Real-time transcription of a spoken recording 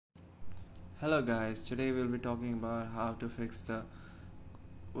Hello guys, today we'll be talking about how to fix the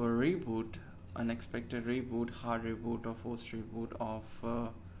reboot, unexpected reboot, hard reboot or forced reboot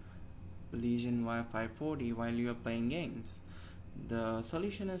of Legion Y540 while you are playing games. The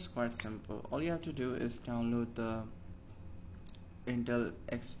solution is quite simple. All you have to do is download the Intel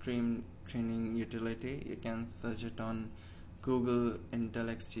Extreme Training Utility. You can search it on Google Intel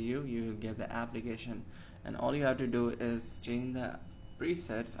XTU. You will get the application, and all you have to do is change the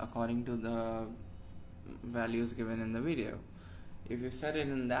presets according to the values given in the video. If you set it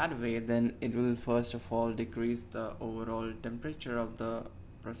in that way, then it will first of all decrease the overall temperature of the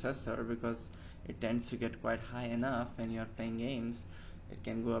processor, because it tends to get quite high enough when you're playing games. It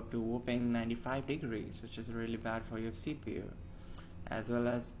can go up to whopping 95 degrees, which is really bad for your CPU. As well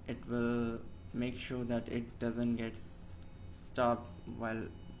as it will make sure that it doesn't get stopped while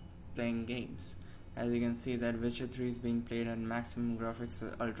playing games. As you can see that Witcher 3 is being played at maximum graphics,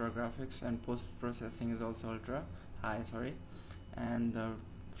 ultra graphics, and post processing is also ultra high, and the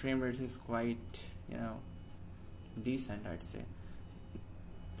frame rate is quite decent, I'd say.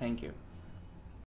 Thank you.